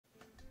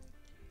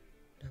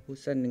dah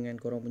bosan dengan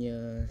korang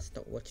punya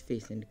stock watch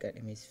face yang dekat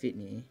Amazfit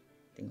ni,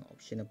 tengok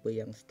option apa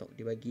yang stock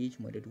dia bagi,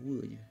 cuma ada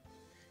 2 je.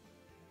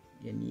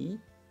 Yang ni,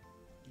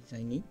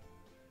 design ni,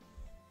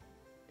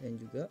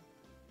 dan juga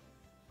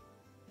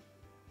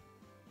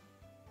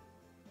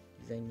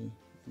design ni,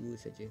 2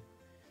 saja.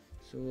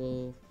 So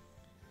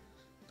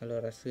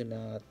kalau rasa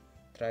nak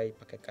try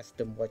pakai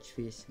custom watch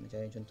face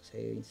macam yang contoh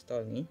saya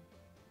install ni,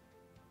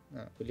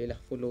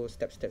 bolehlah follow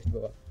step-step di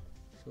bawah.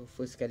 So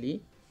first sekali,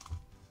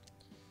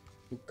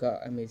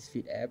 buka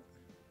Amazfit app,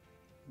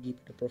 pergi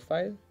pada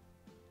profile,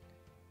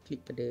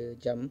 klik pada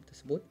jam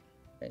tersebut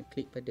dan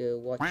klik pada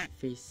watch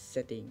face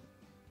setting.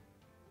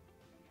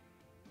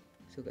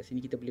 So kat sini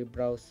kita boleh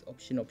browse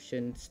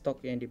option-option stock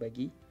yang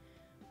dibagi,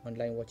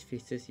 online watch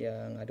faces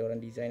yang ada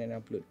orang design dan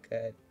upload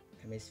kat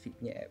Amazfit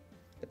punya app.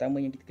 Pertama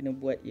yang kita kena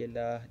buat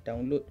ialah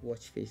download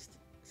watch face.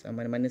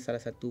 Mana-mana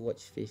salah satu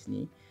watch face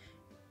ni,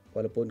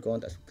 walaupun korang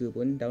tak suka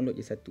pun, download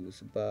je satu,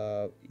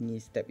 sebab ini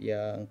step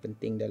yang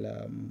penting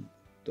dalam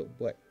untuk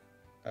buat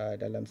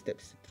dalam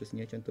step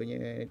seterusnya. Contohnya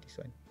this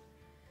one,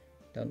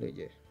 download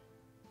je.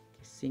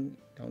 Okay, sync,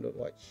 download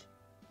watch.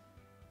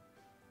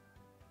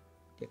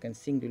 Dia akan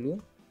sync dulu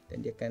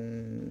dan dia akan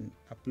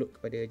upload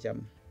kepada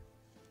jam.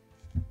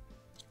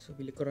 So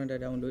bila korang dah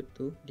download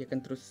tu, dia akan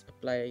terus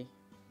apply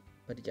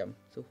pada jam.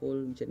 So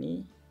hold macam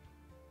ni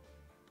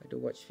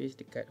pada watch face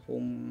dekat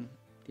home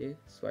dia,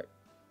 swipe.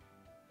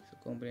 So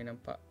korang boleh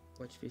nampak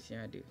watch face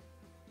yang ada.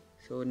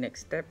 So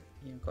next step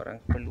yang korang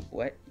perlu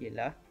buat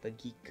ialah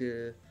pergi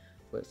ke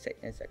website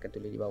yang saya akan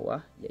tulis di bawah,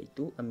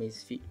 iaitu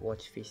Amazfit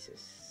Watch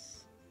Faces.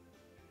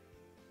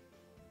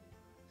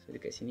 So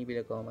dekat sini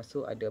bila korang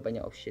masuk, ada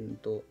banyak option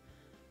untuk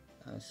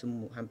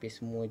hampir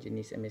semua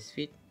jenis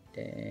Amazfit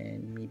dan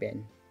Mi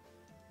Band.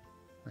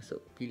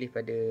 Masuk, pilih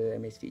pada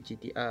Amazfit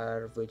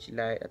GTR, Verge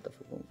Lite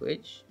ataupun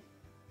Verge,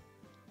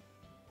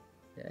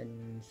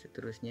 dan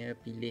seterusnya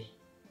pilih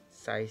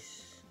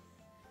size,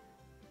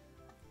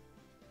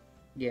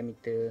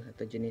 diameter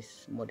atau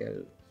jenis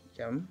model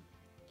jam,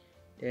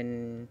 dan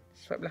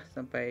swipe lah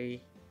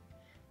sampai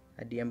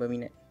ada yang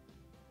berminat.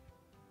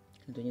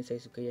 Contohnya saya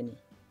suka yang ni,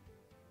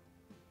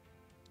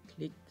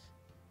 klik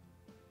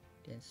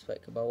dan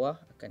swipe ke bawah,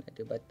 akan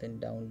ada button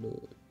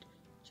download.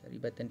 Cari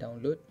button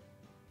download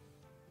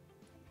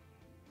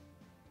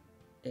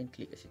dan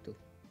klik kat situ.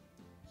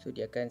 So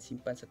dia akan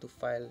simpan satu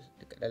file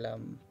dekat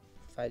dalam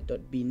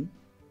file.bin.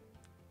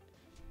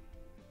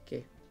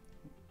 Okay,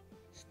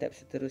 step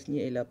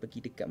seterusnya ialah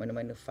pergi dekat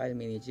mana-mana file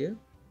manager,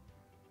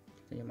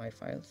 contohnya my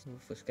files. So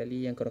first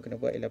sekali yang korang kena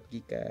buat ialah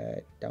pergi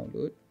kat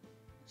download,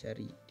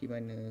 cari di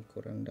mana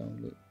korang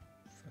download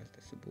file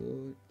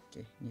tersebut.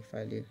 Okay, ni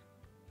file dia.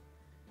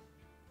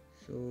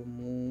 So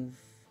move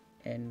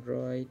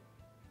Android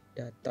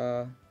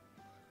data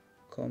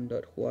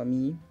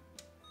com.huami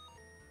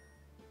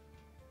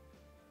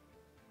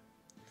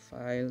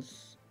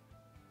files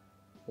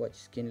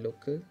watch skin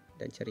local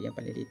dan cari yang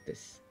paling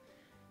latest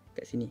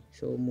kat sini.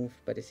 So move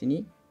pada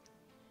sini.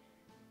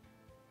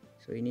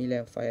 So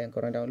inilah file yang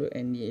korang download,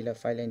 and ni ialah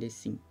file yang dia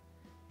sync.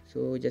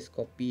 So just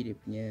copy dia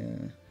punya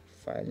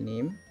file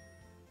name,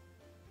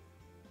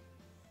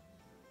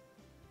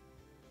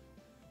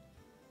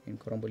 dan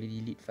korang boleh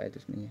delete file tu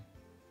sebenarnya,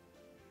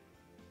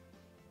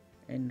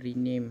 and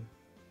rename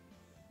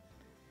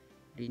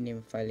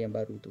file yang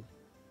baru tu.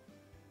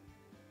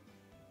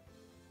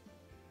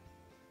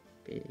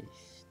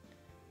 Paste.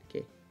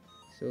 Okay,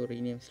 so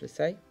rename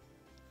selesai.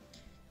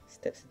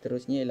 Step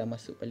seterusnya ialah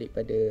masuk balik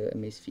pada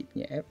Amazfit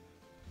punya app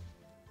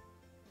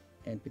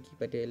and pergi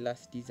pada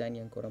last design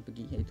yang korang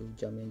pergi, iaitu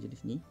jam yang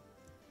jenis ni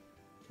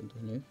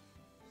contohnya.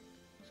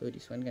 So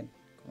this one kan,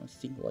 korang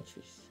sync watch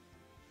face.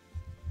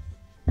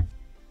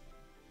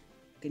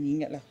 Kena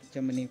ingat lah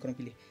macam mana yang korang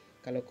pilih.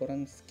 Kalau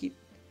korang skip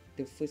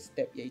the first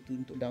step, iaitu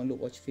untuk download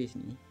watch face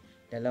ni,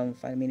 dalam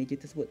file manager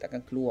tersebut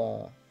takkan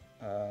keluar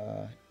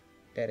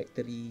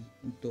directory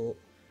untuk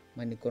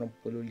mana korang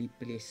perlu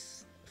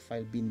replace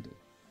file bin tu.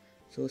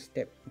 So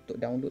step untuk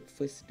download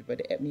first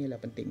daripada app ni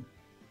ialah penting.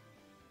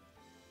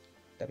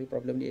 Tapi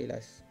problem dia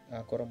ialah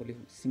korang boleh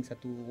sync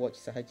satu watch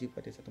sahaja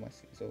pada satu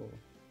masa. So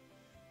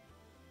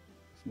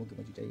semoga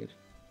maju jaya lah.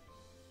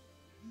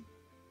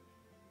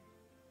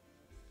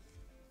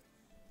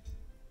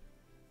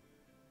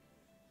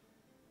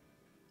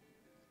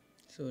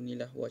 So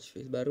inilah watch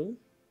face baru,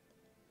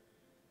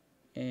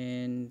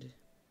 and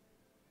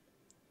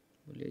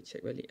boleh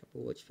check balik apa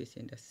watch face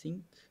yang dah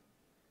sync.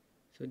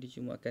 So dia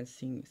cuma akan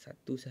sync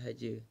satu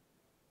sahaja.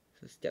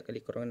 So setiap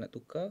kali korang nak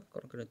tukar,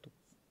 korang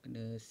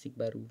kena sync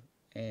baru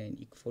and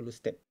follow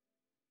step.